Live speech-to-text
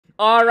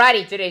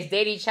Alrighty, today's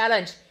daily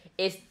challenge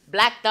is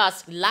Black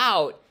Dusk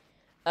Loud.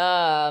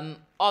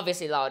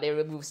 Obviously Loud, they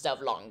removed stuff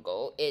long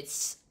ago.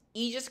 It's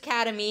Aegis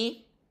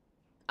Academy,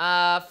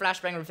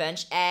 Flashbang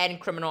Revenge,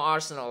 and Criminal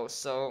Arsenal.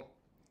 So,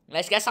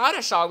 let's get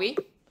started, shall we?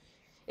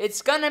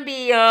 It's gonna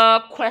be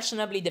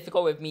questionably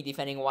difficult with me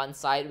defending one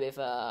side with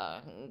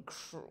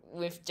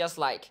just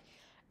like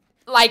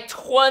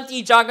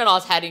 20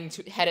 juggernauts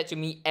headed to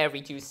me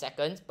every 2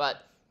 seconds,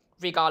 but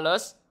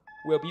regardless,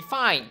 we'll be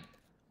fine.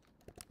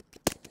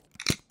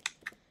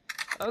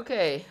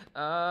 Okay,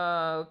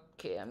 I'm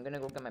gonna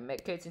go get my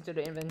medkits into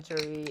the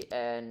inventory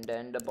and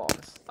then the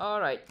bombs.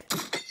 Alright.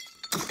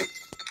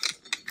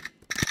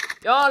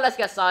 Yo, let's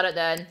get started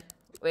then.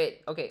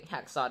 Wait, okay,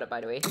 hack started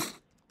by the way.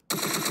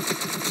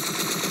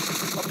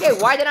 Okay,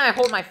 why didn't I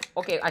hold my...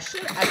 Okay, I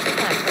shouldn't have hold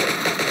my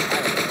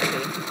fire there,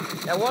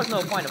 okay? There was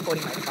no point of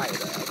holding my fire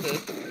there, okay?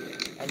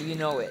 And you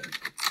know it.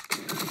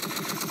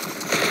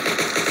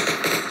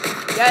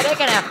 Yeah, they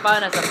can have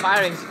fun as a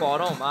firing squad,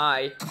 oh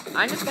my.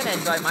 I'm just gonna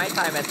enjoy my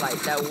time as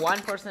like that one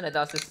person that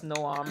does his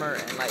no armor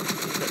and like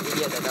the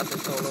idiot that does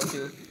his solo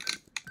too.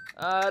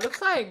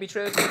 Looks like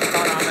Betrayal's using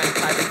scout armor and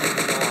Cyber's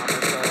using no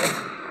armor, so...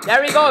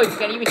 There we go, you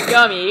can even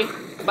hear me.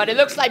 But it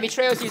looks like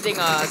Betrayal's using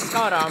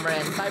scout armor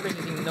and Cyber's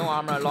using no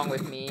armor along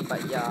with me,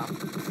 but yeah.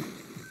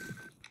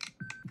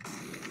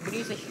 Could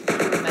use a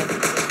human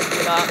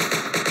heal.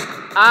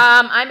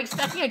 I'm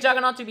expecting a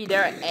Juggernaut to be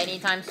there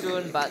anytime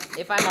soon, but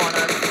if I'm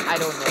honest, I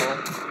don't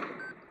know.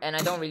 And I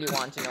don't really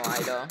want to know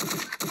either.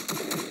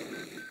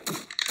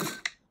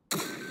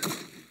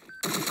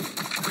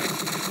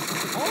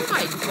 Oh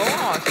my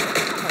gosh!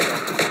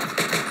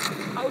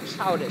 How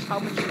childish, how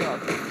mature.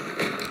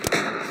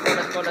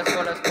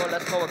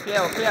 Let's go.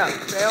 Clear,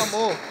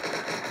 move.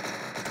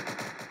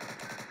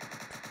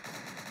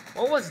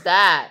 What was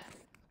that?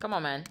 Come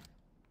on, man.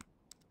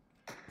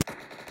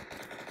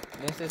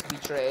 Mrs.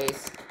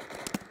 Betrays.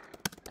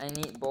 I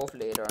need both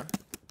later.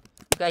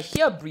 Okay, I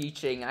hear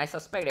breaching. I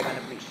suspect they're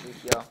gonna breach through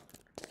here.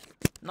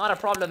 Not a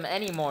problem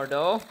anymore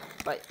though,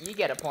 but you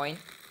get a point.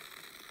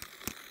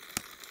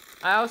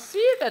 I'll see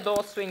if the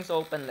door swings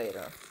open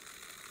later.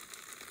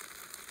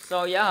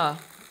 So yeah,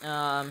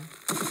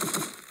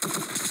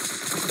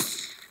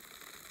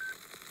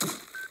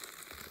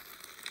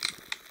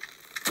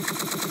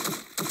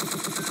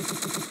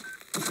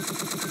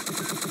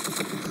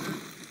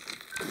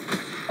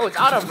 oh, it's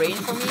out of range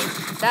for me?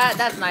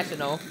 That's nice to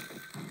know.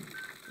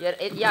 Yeah,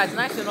 it's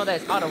nice to know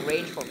that it's out of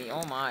range for me.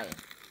 Oh my.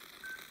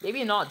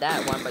 Maybe not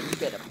that one, but you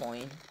get a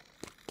point.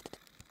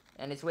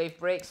 And it's wave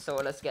break, so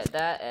let's get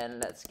that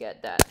and let's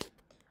get that.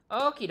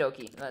 Okie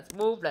dokie. Let's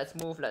move.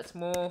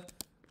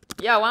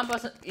 Yeah, one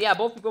person. Yeah,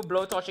 both people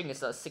blowtorching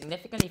is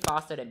significantly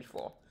faster than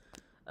before.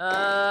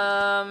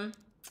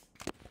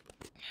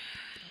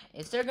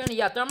 Is there gonna...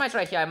 Yeah, thermite's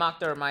right here. I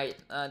marked thermite.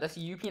 That's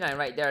UP9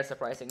 right there,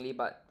 surprisingly,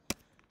 but...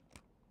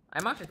 I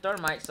marked a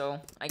thermite,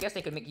 so I guess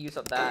they could make use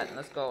of that.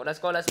 Let's go.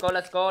 Let's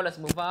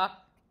move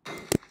up.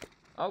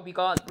 Oh, we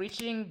got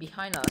breaching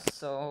behind us,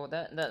 so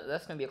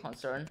that's gonna be a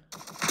concern.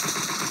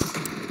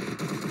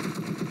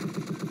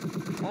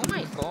 Oh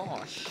my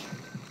gosh.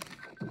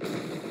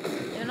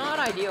 Yeah, not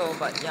ideal,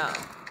 but yeah.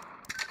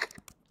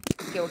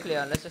 Okay, we're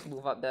clear. Let's just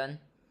move up then.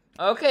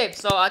 Okay,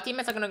 so our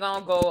teammates are gonna go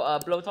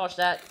blowtorch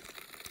that.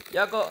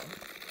 Yeah, go.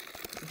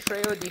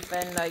 Betrayal,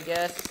 defend, I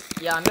guess.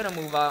 Yeah, I'm gonna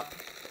move up.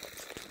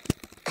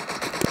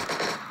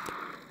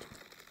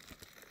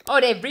 Oh,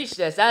 they've breached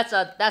this. That's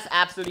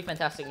absolutely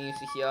fantastic news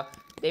to hear.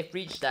 They've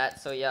breached that,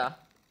 so yeah.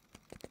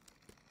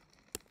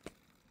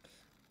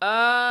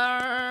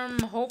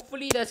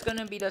 Hopefully there's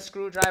gonna be the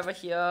screwdriver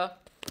here.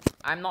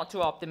 I'm not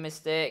too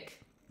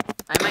optimistic.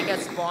 I might get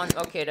spawned.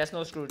 Okay, there's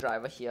no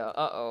screwdriver here.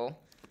 Uh-oh.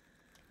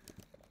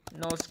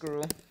 No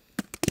screw.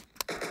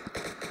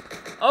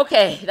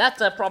 Okay,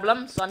 that's a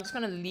problem. So I'm just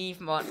gonna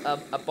leave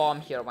a bomb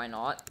here. Why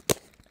not?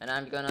 And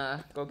I'm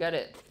gonna go get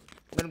it.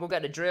 I'm gonna go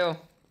get the drill.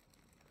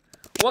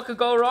 What could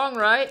go wrong,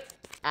 right?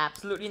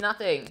 Absolutely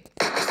nothing.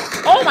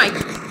 Oh my...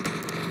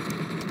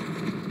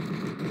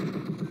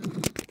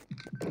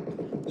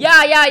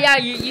 Yeah,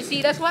 you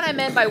see, that's what I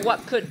meant by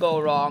what could go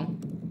wrong.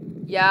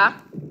 Yeah?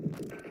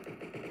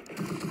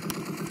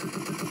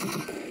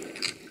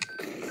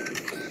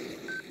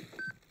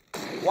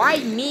 Why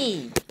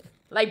me?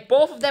 Like,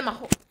 both of them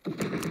are...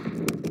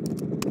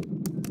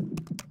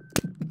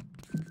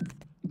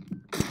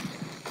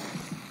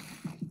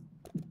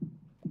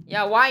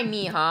 Yeah, why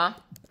me, huh?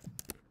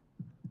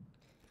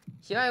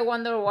 Here I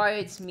wonder why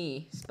it's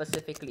me,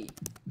 specifically.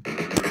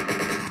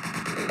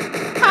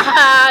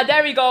 Haha!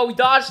 There we go, we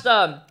dodged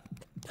them!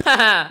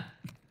 Haha!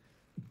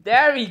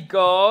 There we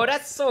go,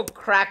 that's so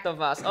cracked of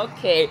us.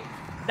 Okay,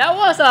 that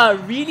was a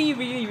really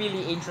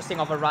interesting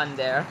of a run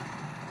there.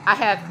 I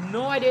have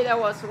no idea that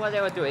was what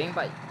they were doing,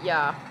 but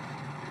yeah.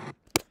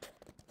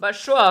 But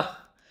sure,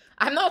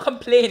 I'm not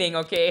complaining,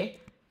 okay?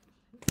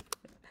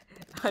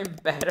 I'm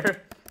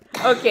better.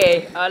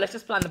 Okay, let's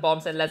just plant the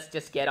bombs and let's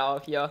just get out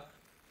of here.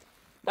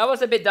 That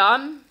was a bit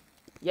dumb,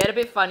 yet a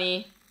bit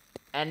funny,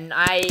 and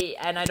I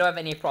don't have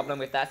any problem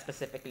with that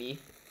specifically.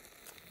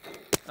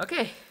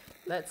 Okay,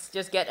 Let's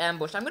just get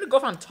ambushed. I'm gonna go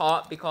from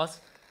top because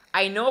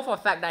I know for a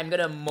fact that I'm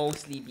gonna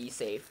mostly be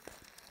safe.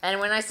 And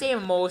when I say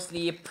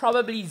mostly,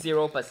 probably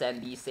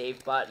 0% be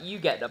safe, but you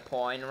get the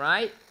point,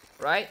 right?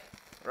 Right?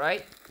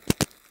 Right?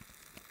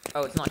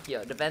 Oh, it's not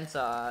here. The vents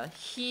are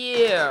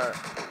here.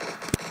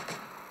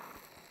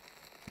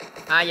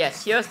 Ah,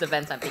 yes, here's the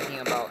vents I'm thinking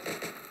about.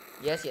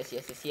 Yes, yes,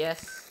 yes, yes,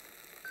 yes.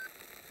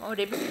 Oh,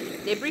 they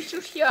breached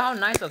through here. How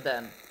nice of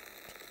them.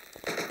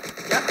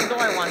 Just the door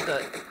I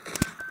wanted.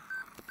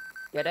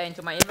 Get that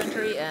into my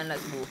inventory and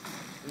let's move.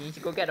 We need to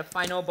go get the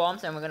final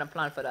bombs and we're gonna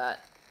plan for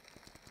that.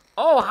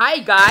 Oh, hi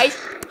guys!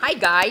 Hi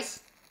guys!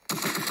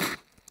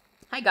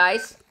 Hi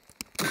guys!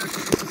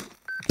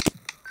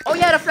 Oh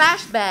yeah, the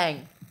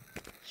flashbang!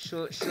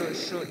 Shoot, shoot,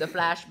 shoot, the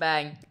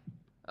flashbang.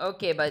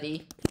 Okay,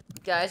 buddy.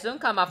 Guys, don't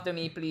come after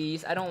me,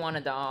 please. I don't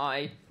wanna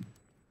die.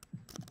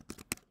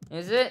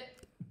 Is it?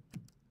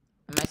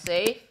 Am I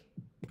safe?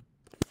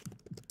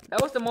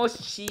 That was the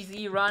most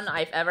cheesy run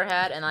I've ever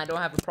had and I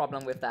don't have a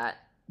problem with that.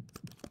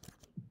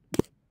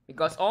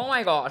 Because, oh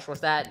my gosh,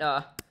 was that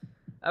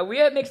a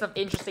weird mix of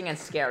interesting and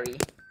scary.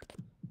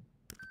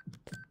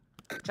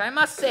 Which I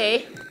must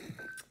say,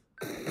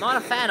 not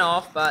a fan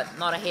of, but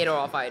not a hater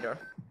of either.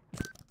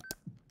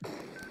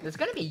 There's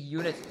gonna be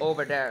units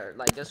over there,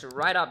 like just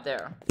right up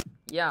there.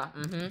 Yeah,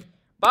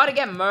 about to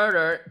get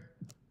murdered.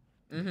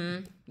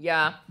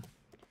 Yeah.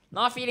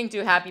 Not feeling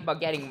too happy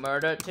about getting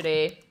murdered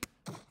today.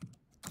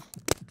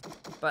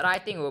 But I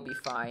think we'll be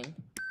fine.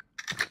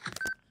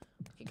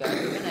 Okay guys,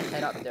 we're gonna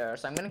head up there.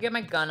 So I'm gonna get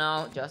my gun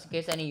out, just in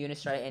case any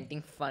units try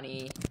anything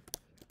funny.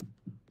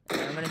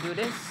 And I'm gonna do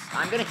this.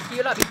 I'm gonna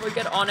heal up before we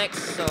get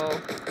Onyx, so...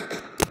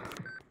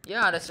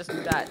 yeah, let's just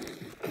do that.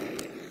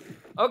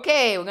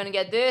 Okay, we're gonna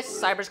get this.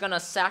 Cyber's gonna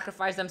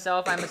sacrifice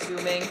themselves, I'm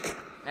assuming.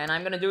 And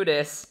I'm gonna do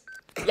this.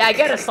 Yeah, I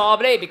get a saw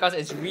blade because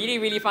it's really,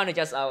 really fun to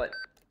just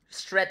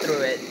shred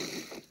through it.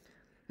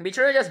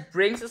 Betrayer just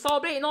brings the saw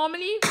blade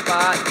normally,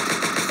 but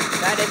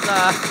that is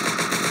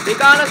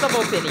regardless of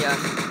opinion.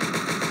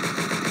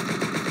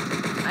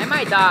 I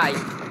might die.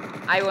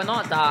 I will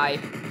not die.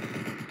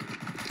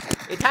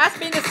 It has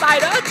been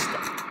decided.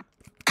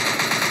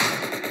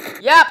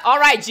 Yep,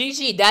 alright,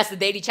 GG. That's the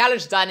daily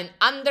challenge done in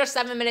under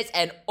 7 minutes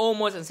and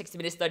almost in 60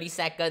 minutes 30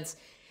 seconds.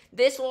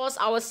 This was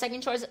our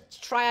second choice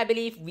try, I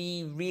believe.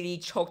 We really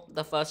choked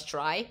the first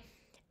try.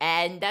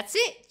 And that's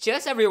it.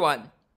 Cheers, everyone.